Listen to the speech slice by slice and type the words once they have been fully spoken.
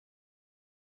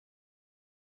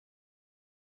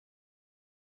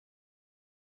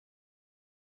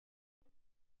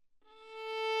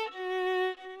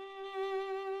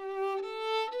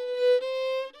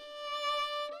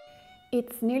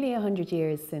It's nearly 100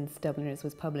 years since Dubliners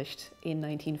was published in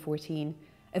 1914,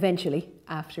 eventually,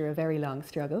 after a very long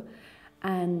struggle.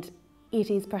 And it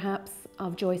is perhaps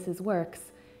of Joyce's works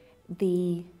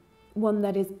the one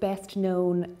that is best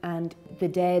known, and The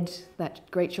Dead, that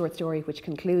great short story which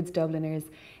concludes Dubliners,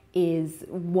 is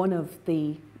one of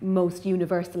the most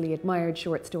universally admired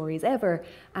short stories ever,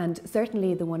 and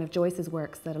certainly the one of Joyce's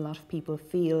works that a lot of people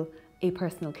feel a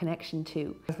personal connection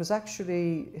to. It was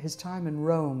actually his time in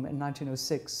Rome in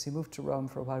 1906. He moved to Rome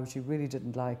for a while, which he really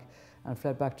didn't like, and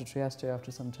fled back to Trieste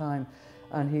after some time.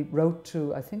 And he wrote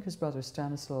to, I think, his brother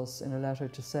Stanislaus in a letter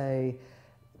to say,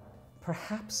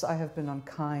 perhaps I have been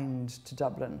unkind to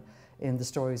Dublin in the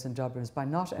stories in Dubliners by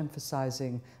not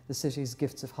emphasising the city's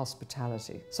gifts of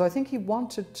hospitality. So I think he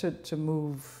wanted to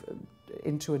move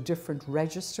into a different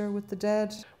register with The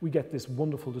Dead. We get this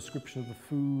wonderful description of the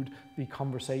food, the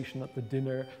conversation at the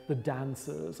dinner, the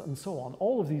dances, and so on.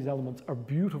 All of these elements are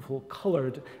beautiful,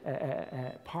 coloured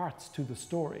parts to the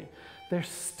story. There's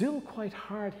still quite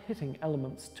hard-hitting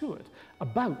elements to it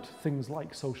about things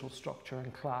like social structure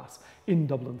and class in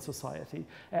Dublin society,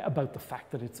 about the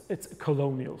fact that it's a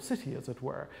colonial city, as it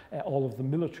were. All of the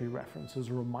military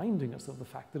references reminding us of the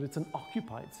fact that it's an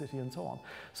occupied city and so on.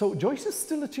 So Joyce is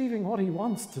still achieving what he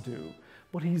wants to do,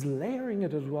 but he's layering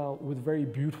it as well with very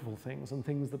beautiful things and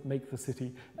things that make the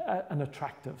city an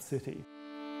attractive city.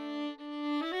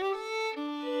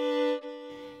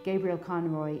 Gabriel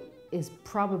Conroy is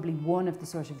probably one of the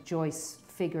sort of Joyce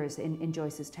figures in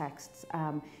Joyce's texts.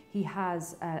 He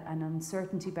has an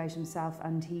uncertainty about himself,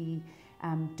 and he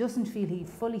doesn't feel he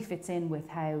fully fits in with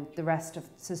how the rest of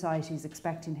society is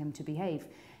expecting him to behave.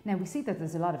 Now, we see that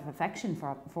there's a lot of affection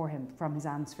for him from his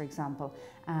aunts, for example,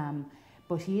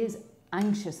 but he is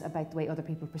anxious about the way other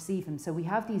people perceive him. So we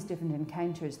have these different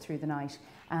encounters through the night.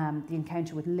 The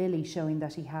encounter with Lily showing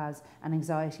that he has an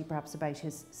anxiety perhaps about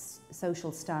his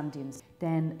social standings.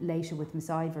 Then later with Miss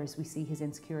Ivors we see his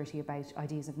insecurity about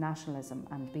ideas of nationalism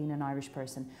and being an Irish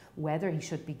person, whether he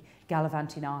should be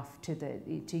gallivanting off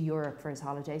to Europe for his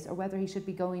holidays or whether he should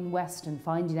be going west and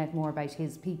finding out more about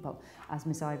his people, as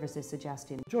Miss Ivors is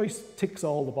suggesting. Joyce ticks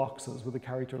all the boxes with a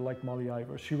character like Molly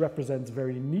Ivors. She represents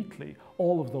very neatly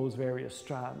all of those various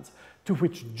strands to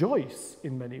which Joyce,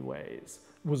 in many ways,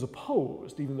 was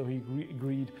opposed, even though he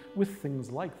agreed with things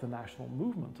like the national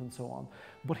movement and so on.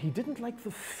 But he didn't like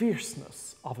the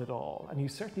fierceness of it all, and he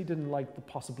certainly didn't like the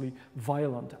possibly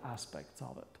violent aspects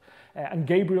of it. And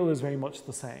Gabriel is very much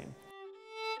the same.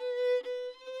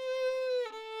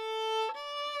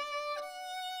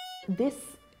 This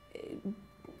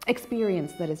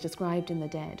experience that is described in The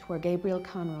Dead, where Gabriel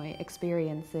Conroy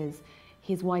experiences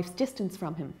his wife's distance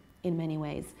from him in many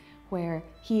ways, where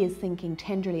he is thinking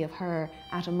tenderly of her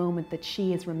at a moment that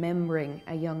she is remembering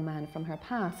a young man from her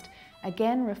past,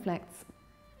 again reflects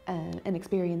an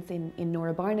experience in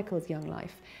Nora Barnacle's young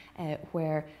life,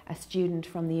 where a student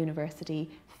from the university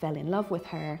fell in love with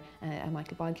her,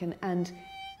 Michael Bodkin, and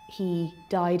he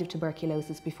died of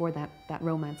tuberculosis before that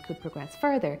romance could progress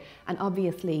further. And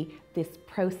obviously this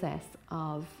process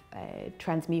of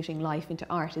transmuting life into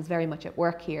art is very much at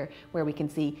work here, where we can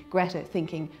see Greta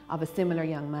thinking of a similar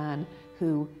young man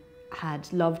who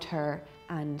had loved her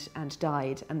and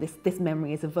died, and this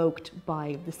memory is evoked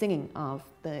by the singing of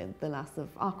the Lass of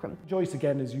Aughrim. Joyce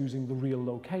again is using the real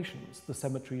locations, the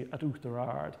cemetery at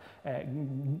Uachtarard,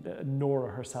 Nora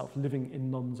herself living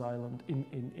in Nuns Island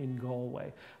in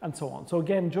Galway, and so on. So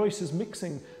again, Joyce is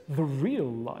mixing the real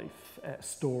life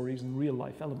stories and real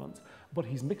life elements, but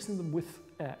he's mixing them with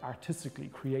artistically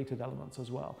created elements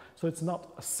as well. So it's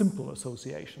not a simple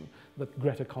association that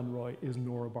Greta Conroy is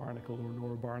Nora Barnacle or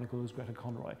Nora Barnacle is Greta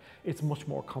Conroy. It's much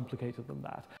more complicated than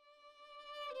that.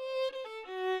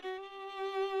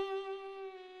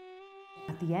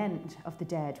 At the end of The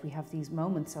Dead, we have these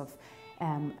moments of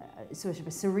sort of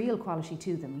a surreal quality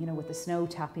to them, you know, with the snow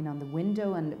tapping on the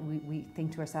window, and we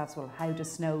think to ourselves, well, how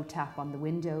does snow tap on the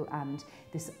window? And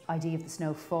this idea of the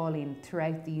snow falling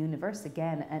throughout the universe,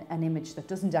 again, an image that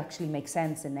doesn't actually make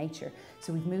sense in nature.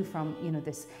 So we've moved from, you know,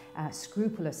 this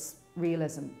scrupulous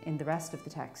realism in the rest of the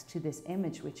text to this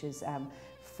image which is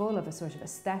full of a sort of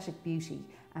aesthetic beauty,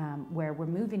 where we're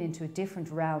moving into a different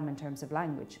realm in terms of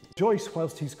language. Joyce,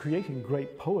 whilst he's creating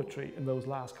great poetry in those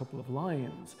last couple of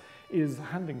lines, is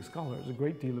handing scholars a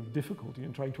great deal of difficulty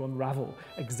in trying to unravel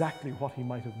exactly what he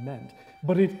might have meant.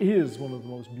 But it is one of the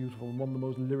most beautiful and one of the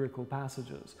most lyrical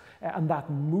passages, and that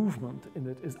movement in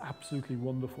it is absolutely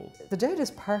wonderful. The Dead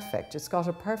is perfect. It's got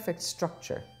a perfect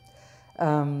structure,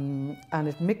 and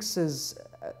it mixes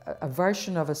a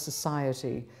version of a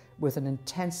society with an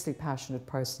intensely passionate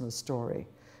personal story,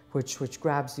 which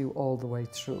grabs you all the way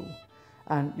through.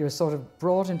 And you're sort of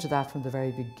brought into that from the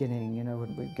very beginning, you know,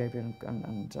 when Gabriel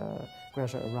and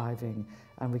Greta arriving,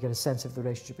 and we get a sense of the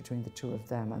relationship between the two of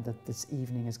them, and that this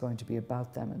evening is going to be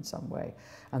about them in some way.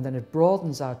 And then it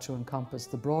broadens out to encompass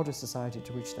the broader society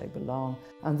to which they belong.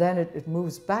 And then it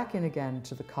moves back in again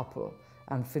to the couple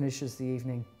and finishes the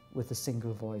evening with a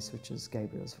single voice, which is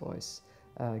Gabriel's voice,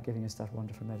 giving us that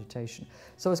wonderful meditation.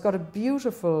 So it's got a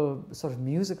beautiful sort of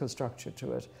musical structure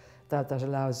to it that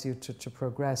allows you to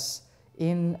progress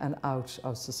in and out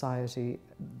of society,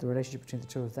 the relationship between the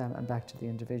two of them, and back to the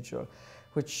individual,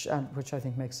 which I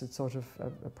think makes it sort of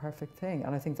a perfect thing.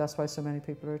 And I think that's why so many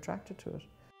people are attracted to it.